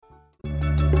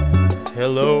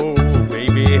Hello,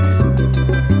 baby.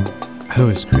 I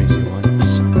was crazy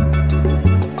once.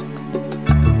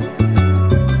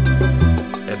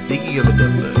 I'm thinking of a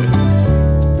number.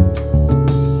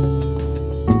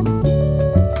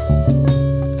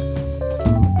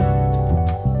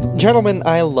 Gentlemen,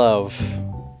 I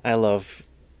love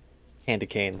candy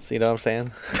canes. You know what I'm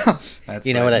saying? That's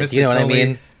You know right. what Mr. you know what I Tully.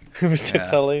 mean, Mr. Yeah.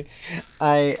 Tully.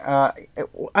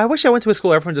 I wish I went to a school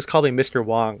where everyone just called me Mr.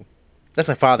 Wong. That's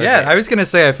my father's Yeah, name. I was gonna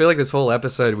say, I feel like this whole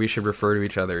episode we should refer to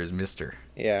each other as Mister.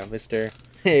 Yeah, Mr.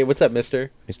 Hey, what's up, Mr.?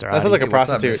 Mr. That sounds like a Hey, what's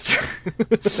up, prostitute.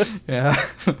 Mister? Yeah.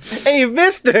 Hey,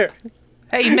 Mister.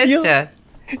 Hey, mister,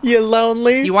 You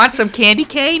lonely? you want some candy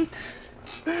cane?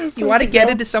 You want to get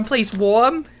into someplace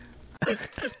warm?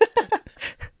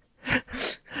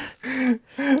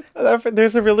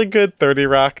 There's a really good 30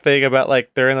 Rock thing about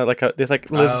like they're in there's like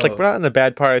Liz, like Oh. we're not in the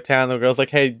bad part of town. The girl's like,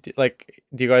 hey, like,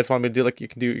 do you guys want me to do like you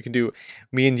can do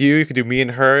me and you can do me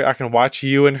and her. I can watch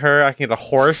you and her. I can get a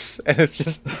horse, and it's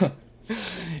just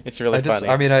it's really funny.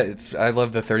 I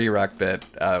love the 30 Rock bit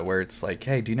where it's like,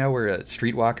 hey, do you know where a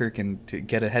streetwalker can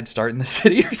get a head start in the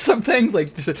city or something?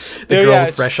 Like the Yeah, girl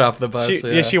yeah, fresh off the bus.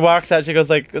 She walks out. She goes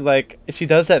like she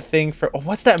does that thing for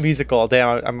what's that musical?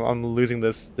 Damn, I'm losing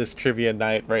this trivia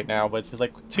night right now. But she's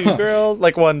like two girls,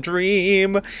 like one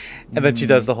dream, and then she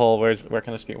does the whole where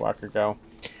can a streetwalker go?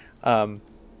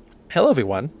 Hello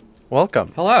everyone,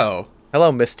 welcome. Hello,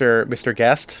 Mr.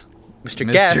 Guest. Mr.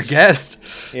 Mr. Guest.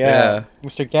 Guest. Yeah.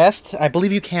 Mr. Guest. I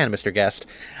believe you can, Mr. Guest.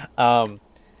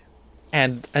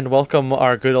 And welcome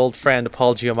our good old friend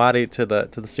Paul Giamatti to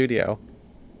the studio.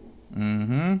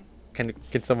 Mm-hmm.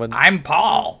 Can someone? I'm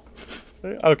Paul.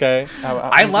 Okay.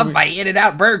 I love my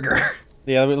In-N-Out burger.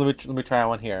 Yeah, let me try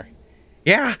one here.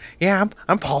 Yeah,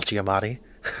 I'm Paul Giamatti.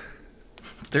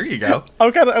 There you go.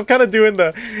 I'm kind of doing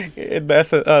the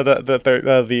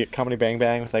comedy Bang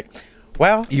Bang. It's like,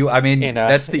 well,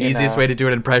 That's the easiest way to do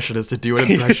an impression is to do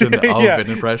an impression of yeah, an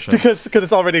impression. because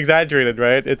it's already exaggerated,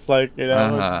 right? It's like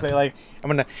Uh-huh. say like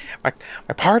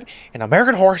my part in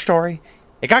American Horror Story,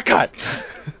 it got cut.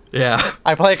 Yeah,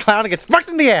 I play a clown and gets fucked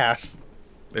in the ass.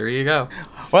 there you go.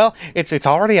 Well, it's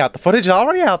already out. The footage is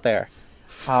already out there.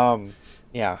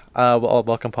 Yeah. Well,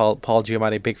 welcome Paul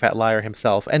Giamatti, big fat liar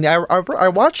himself. And I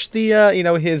watched the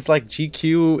his like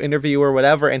GQ interview or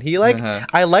whatever, and he like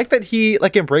I like that he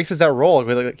like embraces that role.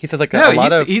 He says like a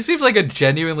lot of he seems like a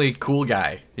genuinely cool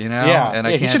guy, you know. Yeah, and yeah,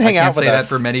 I he can't, should hang I out can't with say us.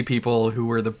 that for many people who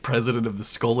were the president of the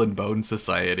Skull and Bone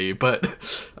Society, but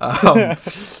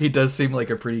he does seem like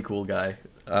a pretty cool guy.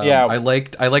 Yeah. I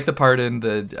liked the part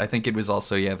in I think it was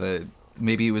also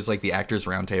maybe it was like the Actors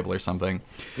Roundtable or something,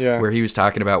 where he was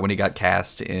talking about when he got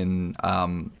cast in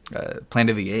Planet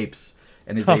of the Apes,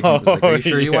 and his agent was like, "Are you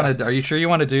sure you want to? Are you sure you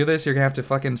want to do this? You're gonna have to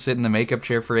fucking sit in a makeup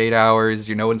chair for 8 hours.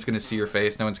 No one's gonna see your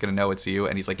face. No one's gonna know it's you."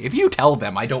 And he's like, "If you tell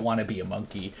them I don't want to be a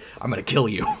monkey, I'm gonna kill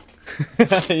you."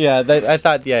 Yeah, I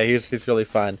thought he's really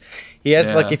fun. He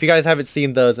has like if you guys haven't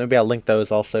seen those, maybe I'll link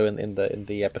those also in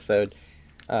the epised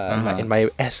in my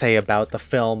essay about the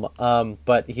film.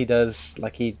 But he does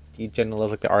like he generally loves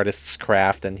like the artist's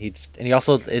craft, and he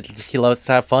also he loves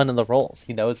to have fun in the roles.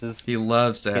 He knows his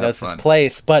fun.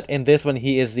 place. But in this one,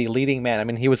 he is the leading man. I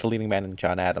mean, he was the leading man in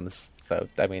John Adams. So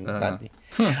I mean,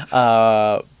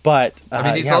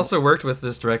 he's also worked with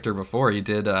this director before. He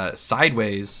did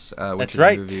Sideways, which is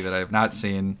right. a movie that I have not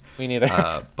seen. Me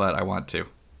neither. But I want to.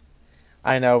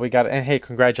 I know we got it. And hey,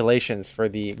 congratulations for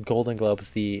the Golden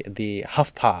Globes, the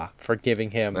HuffPa for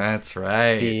giving him That's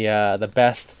right. the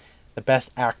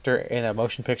best actor in a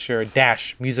motion picture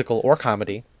 -- musical or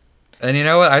comedy. And you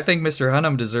know what? I think Mr.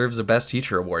 Hunnam deserves a Best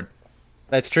Teacher award.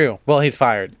 That's true. Well, he's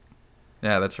fired.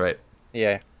 Yeah, that's right.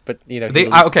 Yeah, but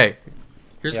Okay,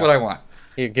 here's what I want.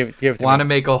 Give it to Want me. to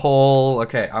make a whole...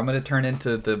 Okay, I'm going to turn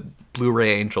into the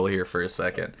Blu-ray angel here for a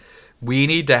second. We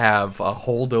need to have a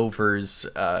Holdovers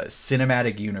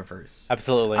cinematic universe.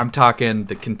 Absolutely. I'm talking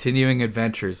the continuing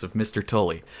adventures of Mr.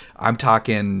 Tully. I'm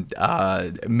talking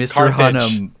Mr. Carthage.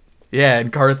 Hunnam. Yeah, in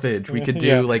Carthage. We could do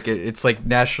Yeah. like it's like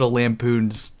National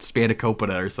Lampoon's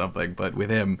Spanakopita or something, but with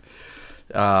him.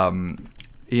 I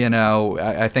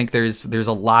think there's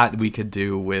a lot we could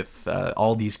do with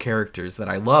all these characters that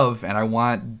I love and I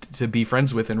want to be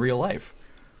friends with in real life.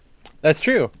 That's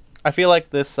true. I feel like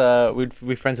this we'd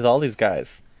be friends with all these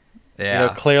guys. Yeah.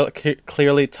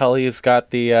 Clearly Tully's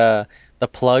got the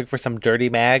plug for some dirty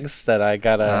mags that I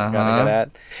gotta get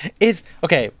at. Is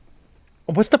okay.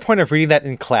 What's the point of reading that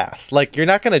in class? Like, you're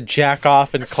not gonna jack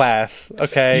off in class,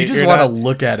 okay? You just want to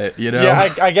look at it, you know?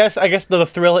 Yeah, I guess the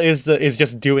thrill is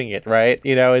just doing it, right?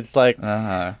 It's like,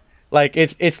 Like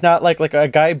it's not like a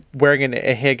guy wearing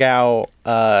a Higao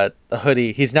a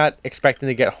hoodie. He's not expecting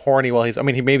to get horny while he's. I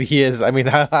mean, maybe he is. I mean,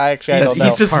 I don't know.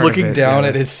 He's just looking down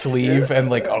at his sleeve and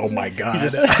like, oh my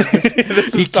god,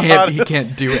 he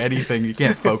can't do anything. He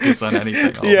can't focus on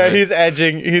anything. Yeah, he's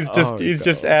edging. He's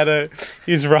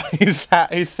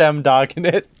Sam dogging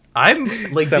it. I'm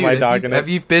like, dude, have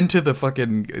you been to the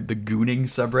gooning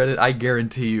subreddit? I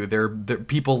guarantee you there are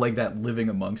people like that living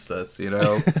amongst us, you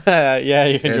know? Yeah,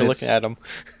 you're looking at them.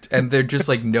 And they're just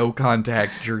like no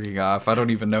contact jerking off. I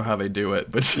don't even know how they do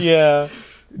it, but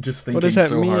just thinking what does that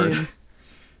so mean? hard.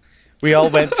 We all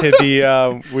went to the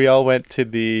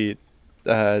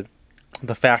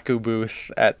FACU booth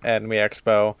at Anime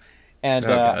Expo,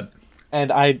 and and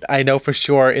I know for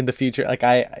sure in the future, like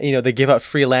they give out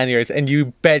free lanyards, and you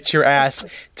bet your ass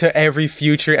to every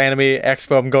future Anime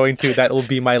Expo I'm going to, that will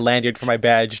be my lanyard for my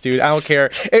badge, dude. I don't care.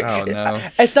 No.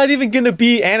 It's not even gonna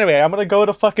be anime. I'm gonna go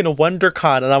to fucking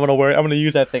WonderCon and I'm gonna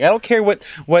use that thing. I don't care what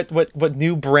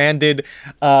new branded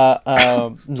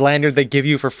lanyard they give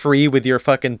you for free with your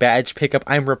fucking badge pickup.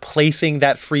 I'm replacing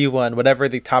that free one, whatever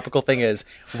the topical thing is,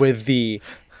 with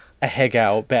a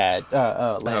Hegao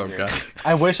lanyard. Oh god!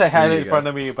 I wish I had it in front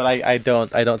of me, but I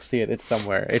don't see it. It's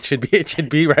somewhere. It should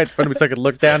be right in front of me so I could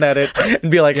look down at it and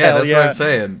be like, hell that's yeah. what I'm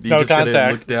saying. You no just contact.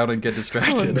 gotta look down and get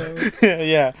distracted. Oh, no.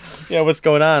 Yeah. What's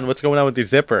going on? What's going on with the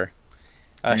zipper?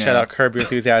 Shout out Curb Your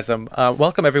Enthusiasm.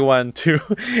 Welcome everyone to.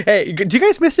 Hey, do you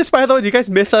guys miss this? By the way, do you guys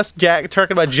miss us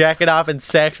talking about jacking off and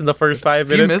sex in the first 5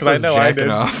 minutes? Do you miss us jacking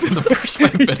I off in the first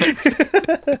 5 minutes?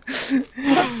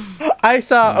 I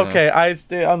saw. Okay,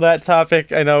 on that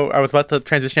topic. I know I was about to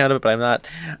transition out of it, but I'm not.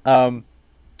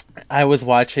 I was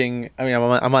watching. I mean,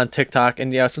 I'm on TikTok,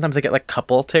 and sometimes I get like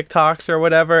couple TikToks or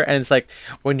whatever, and it's like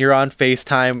when you're on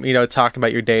FaceTime, talking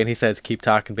about your day, and he says, "Keep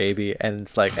talking, baby," and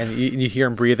it's like, and you hear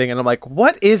him breathing, and I'm like,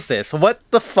 "What is this? What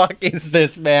the fuck is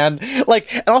this, man?"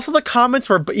 Like, and also the comments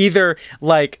were either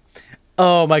like,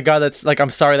 "Oh my god, that's like, I'm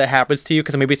sorry that happens to you,"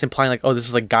 because maybe it's implying like, "Oh, this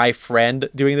is a guy friend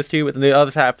doing this to you," but then the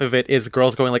other half of it is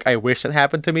girls going like, "I wish that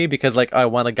happened to me because like I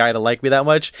want a guy to like me that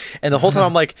much," and the whole time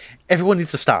I'm like, everyone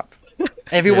needs to stop.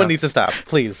 Everyone needs to stop,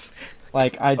 please.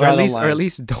 Like, or at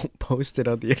least don't post it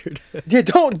on the internet. Yeah,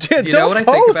 don't. You know what post,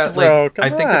 I think about? bro. Like,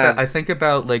 I think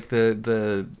about like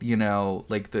the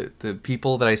like the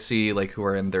people that I see like who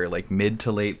are in their like mid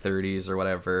to late 30s or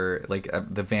whatever. Like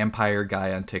the vampire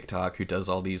guy on TikTok who does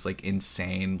all these like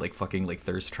insane like fucking like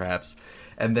thirst traps.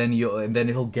 And then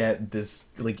he'll get this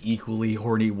like equally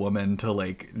horny woman to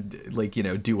like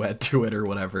duet to it or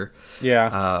whatever.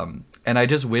 Yeah. And I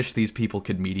just wish these people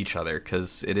could meet each other,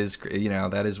 because it is,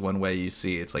 that is one way you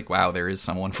see it's like, wow, there is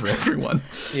someone for everyone.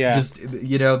 Yeah. Just,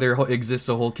 there exists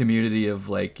a whole community of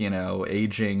like,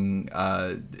 aging,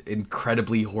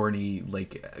 incredibly horny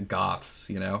like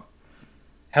goths,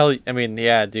 Hell, I mean,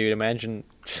 yeah, dude. Imagine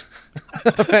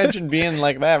being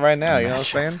like that right now. You know what I'm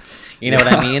saying? You know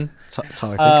what I mean? That's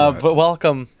all I think about. But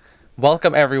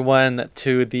welcome everyone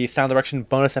to the Sound Direction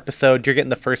bonus episode. You're getting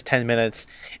the first 10 minutes,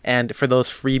 and for those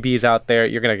freebies out there,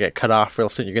 you're gonna get cut off real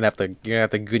soon. You're gonna have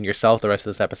to goon yourself the rest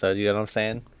of this episode. You know what I'm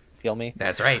saying? Feel me?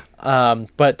 That's right.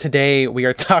 But today we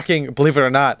are talking, believe it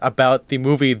or not, about the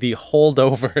movie The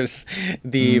Holdovers,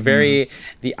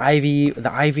 the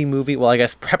Ivy movie. Well, I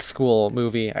guess prep school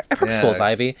movie. Prep school's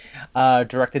Ivy,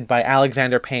 directed by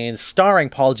Alexander Payne, starring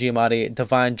Paul Giamatti,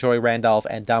 Devon Joy Randolph,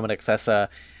 and Dominic Sessa.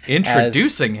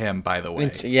 Introducing him, by the way.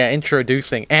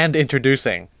 Introducing.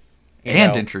 Introducing.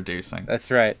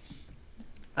 That's right.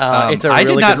 I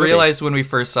did not realize when we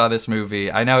first saw this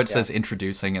movie. I know it says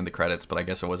introducing in the credits, but I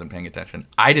guess I wasn't paying attention.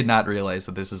 I did not realize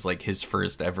that this is like his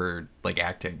first ever like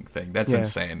acting thing. That's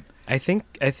insane. I think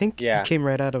he came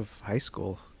right out of high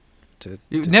school.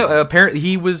 Apparently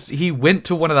he went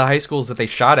to one of the high schools that they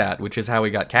shot at, which is how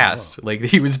he got cast. Oh. Like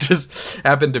he was just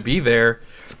happened to be there.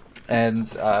 And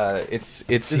it's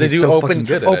they do so fucking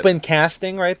good at open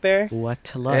casting right there. What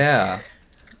to love? Yeah,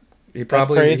 he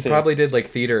probably did like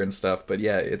theater and stuff, but he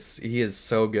is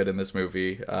so good in this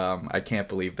movie. I can't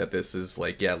believe that this is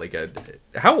like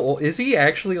how old is he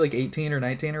actually? Like 18 or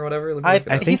 19 or whatever? I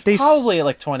think he's probably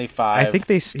like 25. I think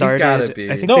they started. He's gotta be.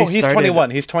 He's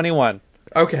 21. He's 21.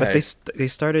 Okay, but they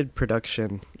started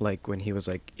production like when he was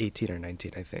like 18 or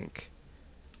 19, I think.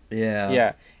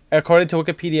 Yeah. According to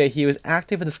Wikipedia, he was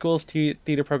active in the school's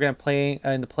theater program, playing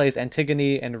in the plays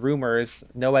Antigone and Rumors,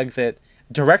 No Exit,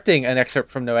 directing an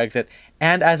excerpt from No Exit,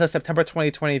 and as of September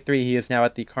 2023, he is now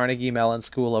at the Carnegie Mellon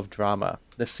School of Drama,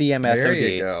 the CMSOD. There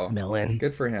you go. Mellon.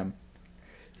 Good for him.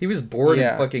 He was born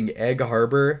in fucking Egg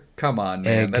Harbor. Come on,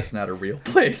 man. That's not a real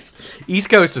place. East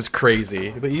Coast is crazy.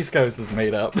 The East Coast is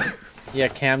made up. Yeah,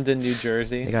 Camden, New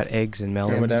Jersey. They got eggs and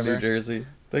melons. Camden, New Jersey.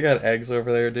 They got eggs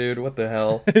over there, dude. What the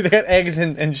hell? They got eggs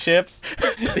and ships.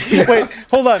 Wait,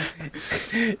 hold on.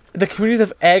 The communities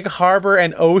of Egg Harbor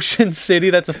and Ocean City.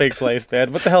 That's a fake place,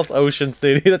 man. What the hell's Ocean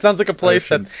City? That sounds like a place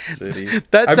Ocean City.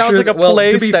 That sounds like a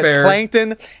place that fair,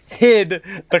 Plankton hid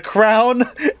the crown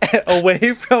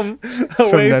away from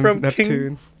Neptune.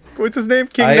 King. What's his name?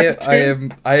 King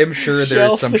Neptune? I am sure there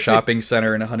is some Chelsea. shopping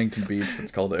center in Huntington Beach that's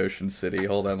called Ocean City.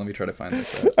 Hold on, let me try to find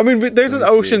this out. I mean, there's an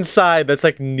Ocean Side that's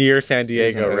like near San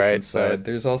Diego, right? So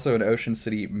there's also an Ocean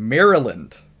City,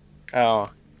 Maryland. Oh,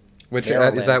 which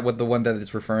is that what the one that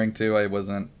it's referring to? I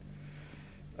wasn't.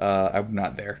 I'm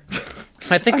not there.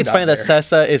 I think it's funny that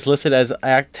Sessa is listed as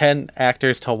 10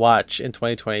 actors to watch in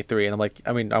 2023,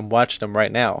 and I'm watching them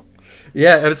right now.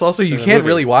 Yeah, and it's also you can't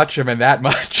really watch him in that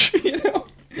much, you know.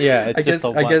 Yeah, it's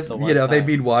I guess you know they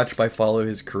mean watch by follow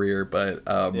his career, but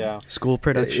school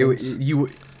productions. You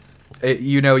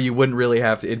wouldn't really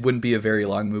have to. It wouldn't be a very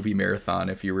long movie marathon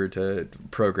if you were to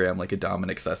program like a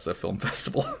Dominic Sessa film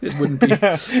festival. It wouldn't be.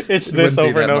 It's this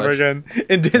over and over again,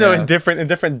 in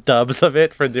different dubs of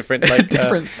it for different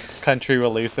different country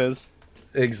releases.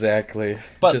 Exactly,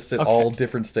 but just at all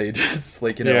different stages,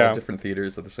 like all different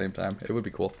theaters at the same time. It would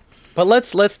be cool. But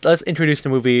let's introduce the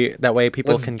movie, that way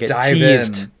people can get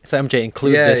teased. So MJ,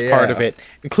 include this part of it.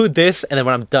 Include this, and then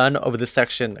when I'm done over this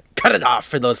section, cut it off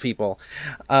for those people.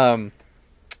 But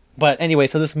anyway,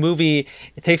 so this movie,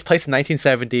 it takes place in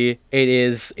 1970. It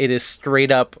is straight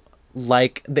up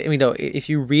like, if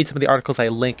you read some of the articles I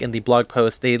link in the blog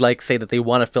post, they say that they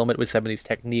want to film it with 70s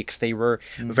techniques. They were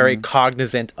very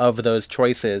cognizant of those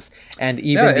choices, and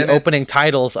even the opening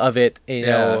titles of it,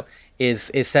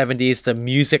 is 70s. The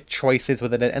music choices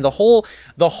within it, and the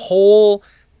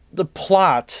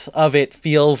plot of it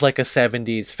feels like a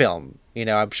 70s film.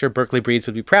 I'm sure Berkeley Breeds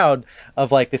would be proud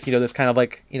of like this, this kind of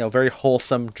like, very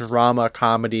wholesome drama,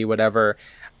 comedy, whatever,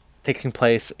 taking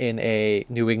place in a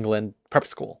New England prep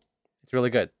school. It's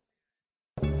really good.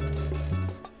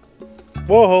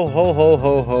 Whoa, ho, ho, ho,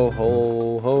 ho, ho,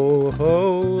 ho,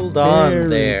 hold on Merry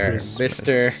there, Christmas.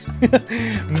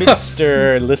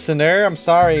 Mr. Listener. I'm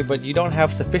sorry, but you don't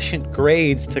have sufficient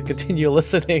grades to continue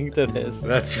listening to this.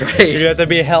 That's right. You have to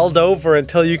be held over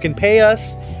until you can pay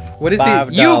us. What is $5.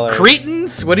 he? You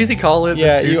cretins? What does he call it?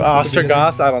 Yeah, you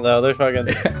Ostrogoths? I don't know. They're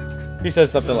fucking... He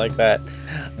says something like that.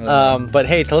 But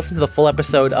hey, to listen to the full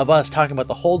episode of us talking about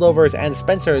the Holdovers and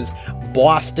Spencer's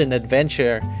Boston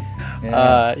adventure,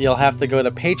 you'll have to go to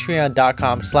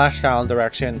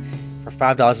patreon.com/StyleAndDirection for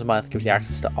 $5 a month. Gives you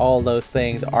access to all those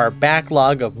things, our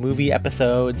backlog of movie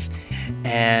episodes,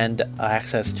 and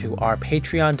access to our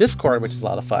Patreon Discord, which is a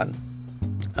lot of fun.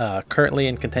 Currently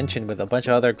in contention with a bunch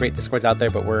of other great Discords out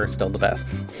there, but we're still the best.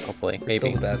 Hopefully,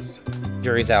 maybe. Still the best.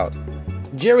 Jury's out.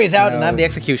 Jury's out, and I'm the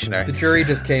executioner. The jury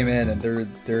just came in, and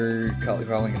they're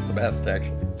calling us the best,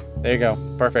 actually. There you go.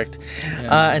 Perfect.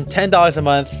 And $10 a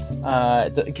month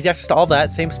gives you access to all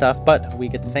that same stuff, but we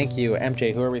get to thank you.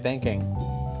 MJ, who are we thanking?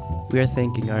 We are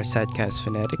thanking our Sadcast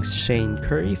fanatics, Shane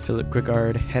Curry, Philip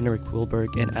Gregard, Henrik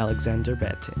Wilberg, and Alexander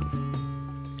Batten.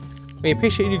 We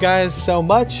appreciate you guys so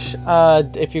much.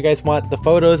 If you guys want the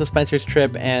photos of Spencer's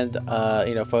trip and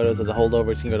photos of the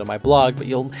Holdovers, you can go to my blog, but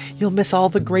you'll miss all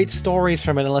the great stories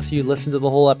from it unless you listen to the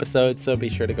whole episode. So be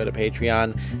sure to go to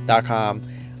patreon.com.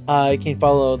 You can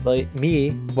follow you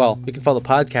can follow the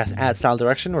podcast at Style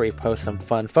Direction, where we post some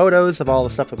fun photos of all the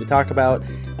stuff that we talk about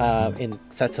in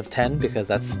sets of 10, because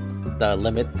that's the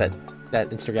limit that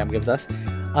Instagram gives us.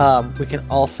 We can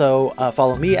also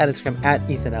follow me at Instagram at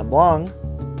Ethan M. Long.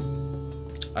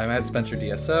 I'm at Spencer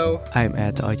DSO. I'm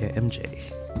at Aya MJ.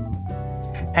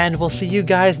 And we'll see you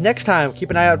guys next time. Keep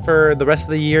an eye out for the rest of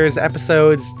the year's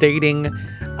episodes dating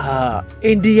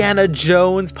Indiana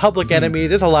Jones, Public Enemy.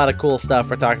 There's a lot of cool stuff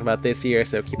we're talking about this year,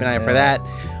 so keep an eye out for that.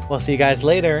 We'll see you guys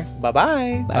later.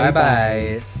 Bye-bye.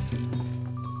 Bye-bye.